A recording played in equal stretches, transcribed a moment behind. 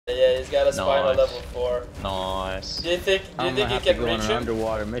Yeah, he's got a spinal Nice. level 4. Nice. Do you think you I'm gonna have can to go on reach an him?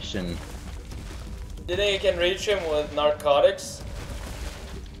 underwater mission. Do you think you can reach him with narcotics?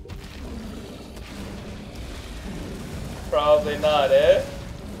 Probably not, eh?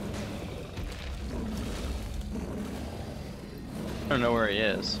 I don't know where he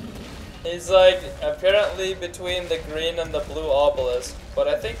is. He's like apparently between the green and the blue obelisk, but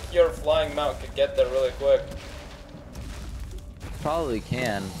I think your flying mount could get there really quick. Probably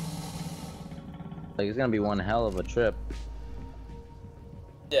can. Like, it's gonna be one hell of a trip.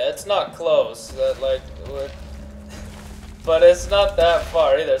 Yeah, it's not close. But it's not that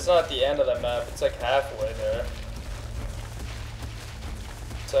far either. It's not at the end of the map. It's like halfway there.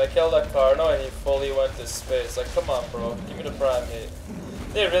 So I killed a Carno and he fully went to space. Like, come on, bro. Give me the prime meat.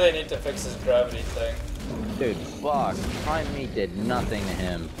 They really need to fix this gravity thing. Dude, fuck. Prime Meat did nothing to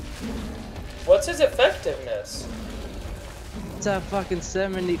him. What's his effectiveness? It's at fucking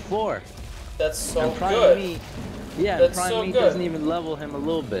 74. That's so And Prime good. Meat, yeah, That's Prime so Meat good. doesn't even level him a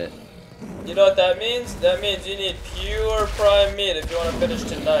little bit. You know what that means? That means you need pure prime meat if you want to finish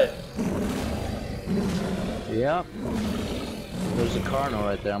tonight. Yep. There's a Carno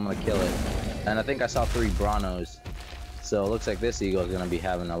right there. I'm gonna kill it. And I think I saw 3 Branos. So it looks like this eagle is gonna be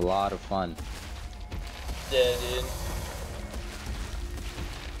having a lot of fun. Yeah, dude.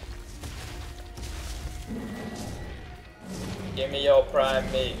 Give me your prime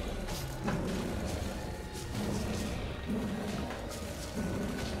meat.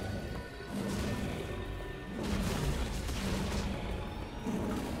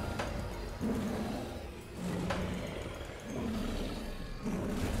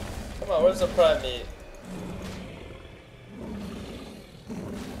 Come on, where's the prime meat?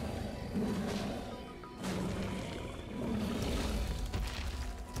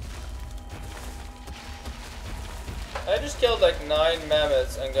 I just killed like 9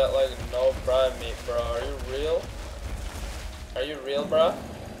 mammoths and got like no prime meat, bro. Are you real? Are you real, bro?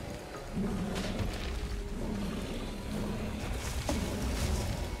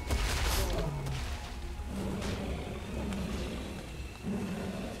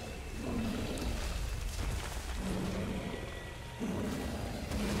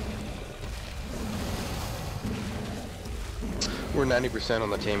 We're 90% on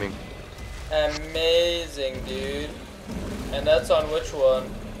the taming. Amazing, dude. And that's on which one?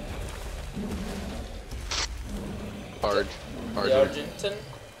 Hard. The Argentine?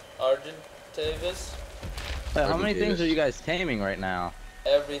 Argentavis? Hey, how many things Davis. are you guys taming right now?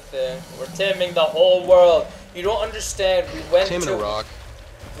 Everything. We're taming the whole world. You don't understand. Taming a rock.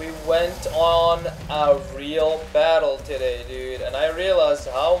 We went on a real battle today, dude, and I realized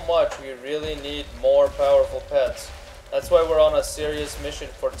how much we really need more powerful pets. That's why we're on a serious mission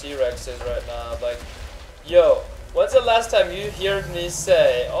for T-Rexes right now. Like, yo, when's the last time you heard me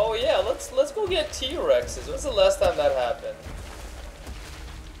say, "Oh yeah, let's go get T-Rexes"? When's the last time that happened?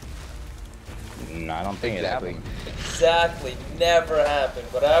 No, I don't think it happened. Exactly, never happened.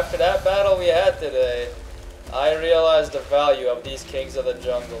 But after that battle we had today, I realized the value of these kings of the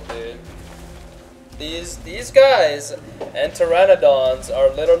jungle, dude. These guys and pteranodons are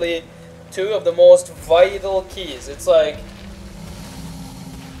literally 2 of the most vital keys. It's like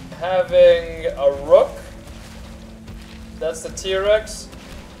having a rook, that's the T-Rex,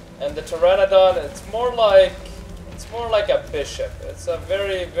 and the pteranodon, it's more like a bishop. It's a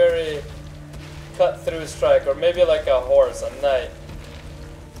very, very cut-through strike, or maybe like a horse, a knight.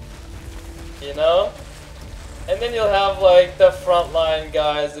 You know? And then you'll have like the frontline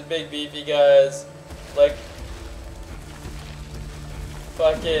guys, the big beefy guys, like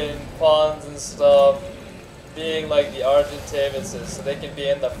fucking pawns and stuff, being like the Argentavises, so they can be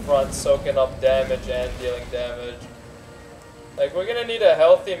in the front soaking up damage and dealing damage. Like, we're gonna need a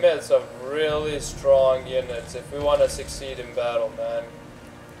healthy mix of really strong units if we want to succeed in battle, man.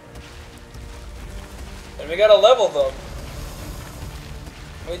 And we gotta level them.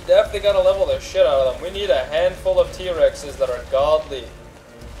 We definitely gotta level the shit out of them. We need a handful of T-Rexes that are godly.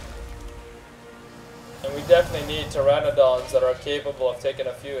 And we definitely need pteranodons that are capable of taking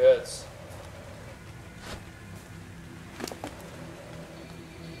a few hits.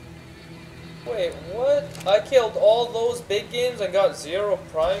 Wait, what? I killed all those big games and got 0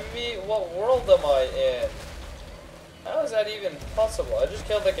 prime meat? What world am I in? How is that even possible? I just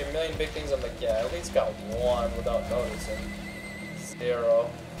killed like a million big things. I'm like, yeah, I at least got 1 without noticing. 0.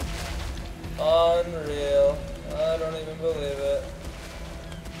 Unreal. I don't even believe it.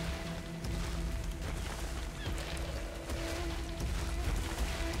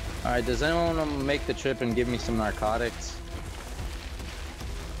 Alright, does anyone want to make the trip and give me some narcotics?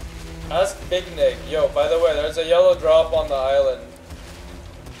 Ask Big Nick. Yo, by the way, there's a yellow drop on the island.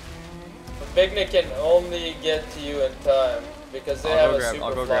 Big Nick can only get to you in time because they have a super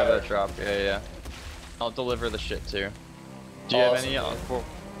I'll go flyer. grab that drop. Yeah, yeah. I'll deliver the shit too. Do you have Awesome, any?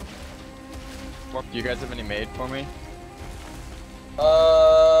 dude. Do you guys have any made for me?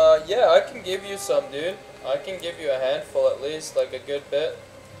 Yeah, I can give you some, dude. I can give you a handful at least, like a good bit.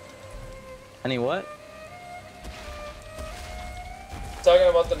 Any what? Talking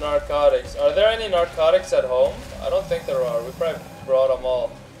about the narcotics. Are there any narcotics at home? I don't think there are. We probably brought them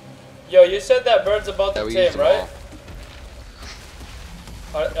all. Yo, you said that bird's about Yeah, to we tame, used them right?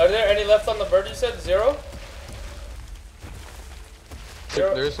 all. Are there any left on the bird you said? Zero?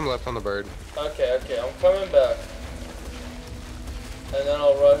 Zero? There is some left on the bird. Okay, okay, I'm coming back. And then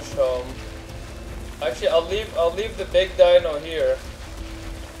I'll rush home. Actually, I'll leave the big dino here.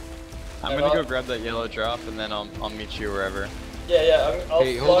 I'm And gonna go I'll- grab that yellow drop and then I'll meet you wherever. Yeah, yeah, I'll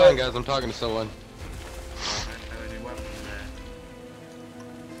Hey, fly. hold on, guys. I'm talking to someone.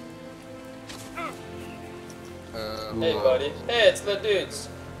 Hey, buddy. Hey, it's the dudes.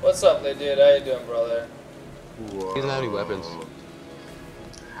 What's up, the dude? How you doing, brother? Whoa. He doesn't have any weapons.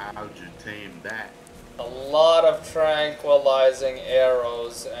 How'd you tame that? A lot of tranquilizing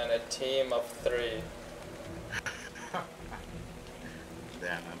arrows and a team of 3. Damn,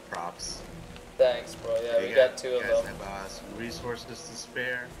 man, props. Thanks, bro. Yeah, You we got 2 you of guys them. have some resources to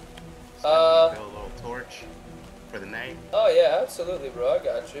spare? So Uh, I can build a little torch for the night. Oh yeah, absolutely, bro. I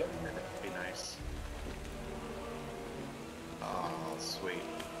got you. That'd be nice. Oh, sweet.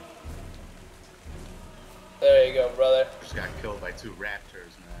 There you go, brother. Just got killed by 2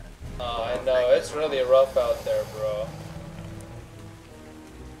 raptors, man. Oh, I know. It's really rough out there, bro.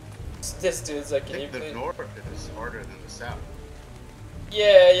 This dude's like, I can you think the please? north is harder than the south.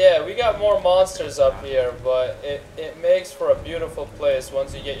 Yeah, yeah, we got more monsters up here, but it makes for a beautiful place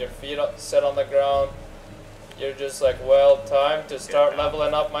once you get your feet set on the ground. You're just like, well, time to start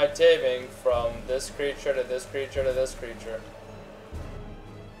leveling up my taming from this creature to this creature to this creature.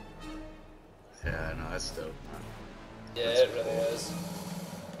 Yeah, no, that's dope, man. Yeah, That's it really is.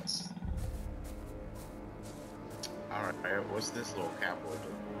 Alright, what's this little cowboy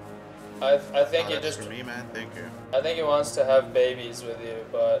do? I think Oh, he that's just, for me, man. Thank you. I think he wants to have babies with you,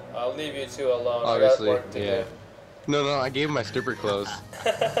 but I'll leave you 2 alone. Obviously, I got work to yeah. No, I gave him my stripper clothes. do.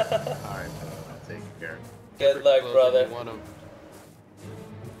 Alright, I'll take care. Good luck, Clothes if brother. you want 'em.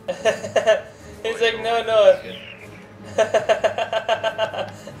 He's like, no, no.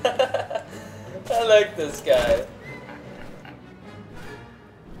 I like this guy.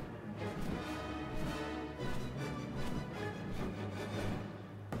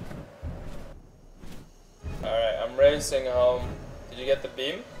 Alright, I'm racing home. Did you get the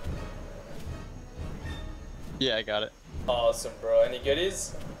beam? Yeah, I got it. Awesome, bro. Any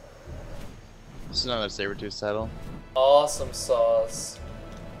goodies? Just another saber-tooth saddle. Awesome sauce.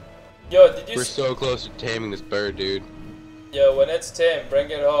 Yo, did you We're so close to taming this bird, dude. Yo, when it's tame,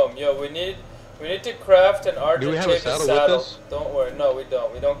 bring it home. Yo, we need to craft an Do we have Argentavis a saddle saddle. with us? Don't worry, no, we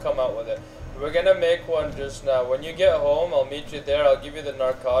don't. We don't come out with it. We're gonna make one just now. When you get home, I'll meet you there. I'll give you the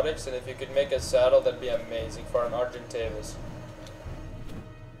narcotics, and if you could make a saddle, that'd be amazing for an Argentavis.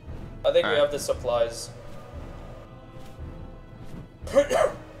 I think we Alright. have the supplies.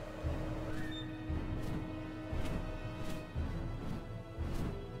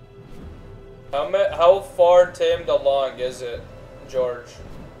 How far tamed along is it, George?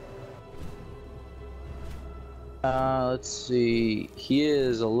 Let's see. He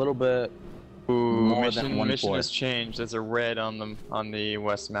is a little bit Ooh, more mission, than 1/4. mission has changed. There's a red on the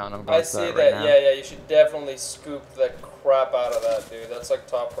west mountain. I'm I going see to that. right now. Yeah, yeah. You should definitely scoop the crap out of that, dude. That's like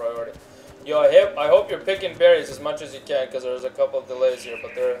top priority. Yo, I hope you're picking berries as much as you can, because there's a couple of delays here,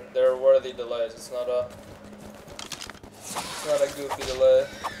 but they're worthy delays. It's not a goofy delay.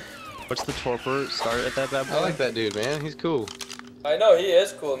 What's the torpor start at that bad boy? I like that dude, man. He's cool. I know he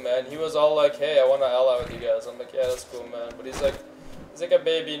is cool, man. He was all like, "Hey, I want to ally with you guys." I'm like, "Yeah, that's cool, man." But he's like a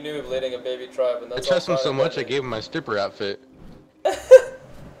baby noob leading a baby tribe, and I that's trust all him so proud of much I him. gave him my stripper outfit.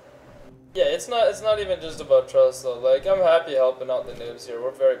 Yeah, it's not even just about trust though. Like, I'm happy helping out the noobs here. We're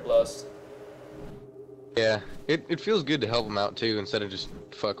very blessed. Yeah, it feels good to help him out too instead of just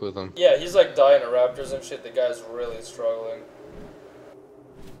fuck with him. Yeah, he's like dying to raptors and shit. The guy's really struggling.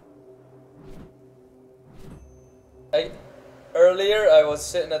 Earlier I was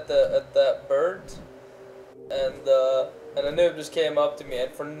sitting at that bird, and a noob just came up to me,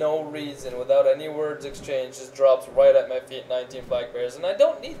 and for no reason, without any words exchanged, just drops right at my feet 19 black bears. And I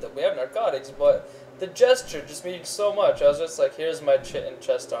don't need them. We have narcotics, but the gesture just means so much. I was just like, "Here's my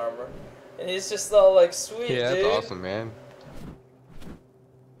chest armor," and he's just all like, "Sweet, Yeah, that's dude." awesome, man.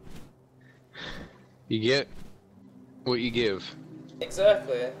 You get what you give.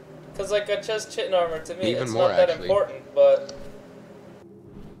 Exactly. Cause like a chest chitin armor to me, Even it's more, not that actually. important, but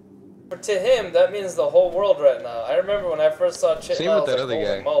to him that means the whole world right now. I remember when I first saw chitin, Same I with was that like, other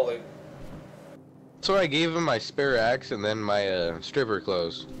holy guy. moly. So I gave him my spare axe and then my stripper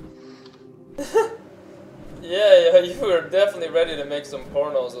clothes. Yeah, you were definitely ready to make some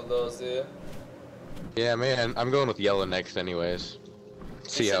pornos with those, dude. Yeah, man, I'm going with yellow next anyways.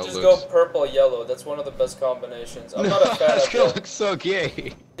 See You how should it just looks. go purple yellow. That's one of the best combinations. I'm not a fan That's of gonna yellow. look so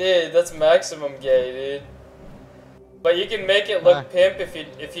gay. Dude, that's maximum gay, dude. But you can make it look pimp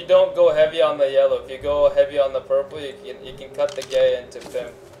if you don't go heavy on the yellow. If you go heavy on the purple, you can cut the gay into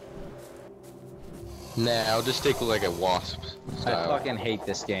pimp. Nah, I'll just stick with like a wasp I style. fucking hate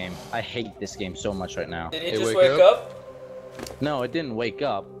this game. I hate this game so much right now. Did he Hey, just wake wake up? No, it didn't wake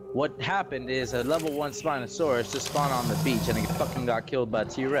up. What happened is a level 1 Spinosaurus just spawned on the beach and it fucking got killed by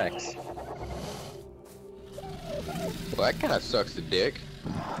T-Rex. Well, that kind of sucks the dick.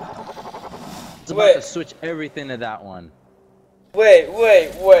 It's about Wait. to switch everything to that one. Wait.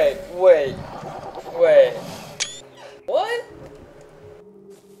 What?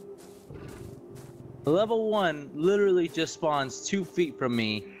 Level 1 literally just spawns 2 feet from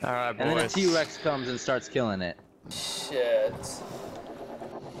me, Alright, and then a boys. T-Rex comes and starts killing it. Shit.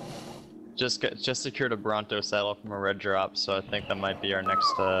 Just secured a Bronto saddle from a red drop, so I think that might be our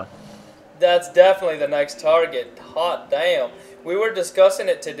next. That's definitely the next target. Hot damn. We were discussing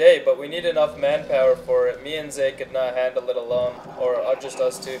it today, but we need enough manpower for it. Me and Zay could not handle it alone, or just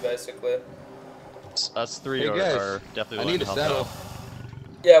us two, basically. Us three Hey are guys, definitely I willing need to a help saddle. out.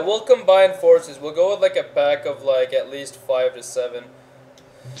 Yeah, we'll combine forces. We'll go with like a pack of like at least 5 to 7.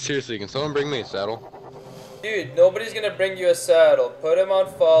 Seriously, can someone bring me a saddle? Dude, nobody's gonna bring you a saddle. Put him on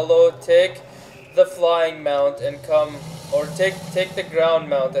follow, take the flying mount and come, or take the ground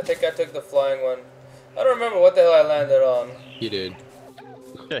mount. I think I took the flying one. I don't remember what the hell I landed on. You did.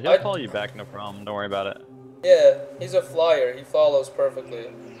 Yeah, he'll call you back, no problem. Don't worry about it. Yeah, he's a flyer. He follows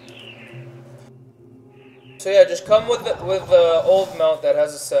perfectly. So yeah, just come with the old mount that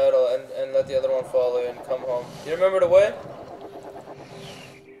has a saddle and let the other one follow you and come home. You remember the way?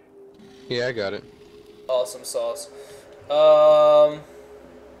 Yeah, I got it. Awesome sauce. Yo,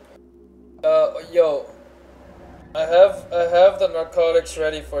 I have the narcotics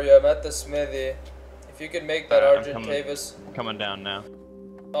ready for you. I'm at the smithy. If you could make that Alright, I'm Argentavis, coming down now.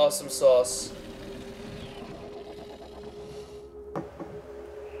 awesome sauce.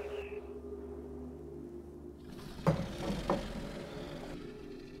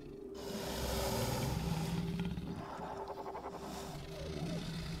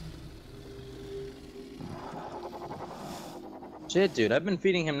 Shit, dude, I've been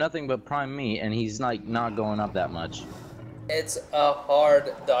feeding him nothing but prime meat, and he's like not going up that much. It's a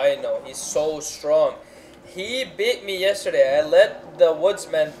hard dino. He's so strong. He beat me yesterday. I let the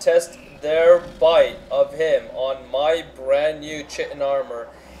woodsmen test their bite of him on my brand new chitin armor,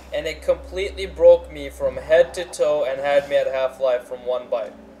 and it completely broke me from head to toe and had me at half-life from one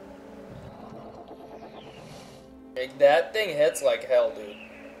bite. Like, that thing hits like hell, dude.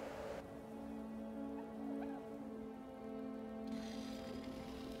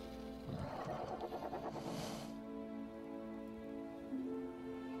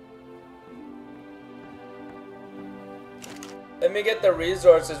 Let me get the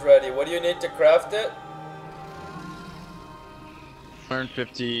resources ready. What do you need to craft it?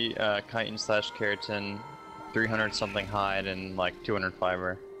 150 chitin / keratin, 300 something hide, and like 200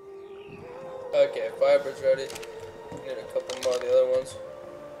 fiber. Okay, fiber's ready. Need a couple more of the other ones.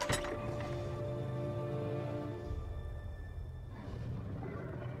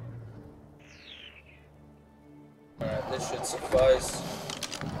 Alright, this should suffice.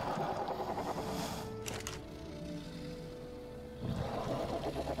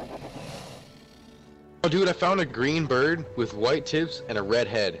 Oh, dude, I found a green bird with white tips and a red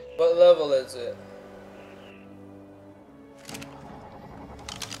head. What level is it?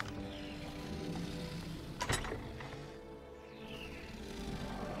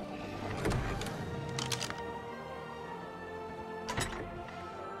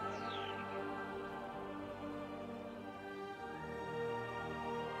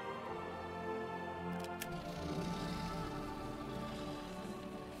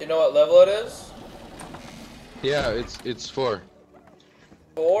 You know what level it is? Yeah, it's 4.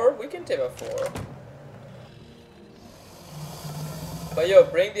 4? We can tame a 4. But yo,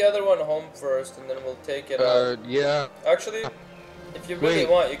 bring the other one home first and then we'll take it out. Yeah. Actually, if you really Wait,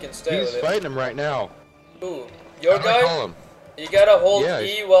 want, you can stay He's with it. fighting him right now. Ooh, your How do I guy? call him? You gotta hold Yeah,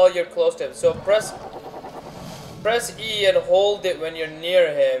 E while you're close to him. So press E and hold it when you're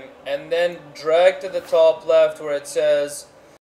near him, and then drag to the top left where it says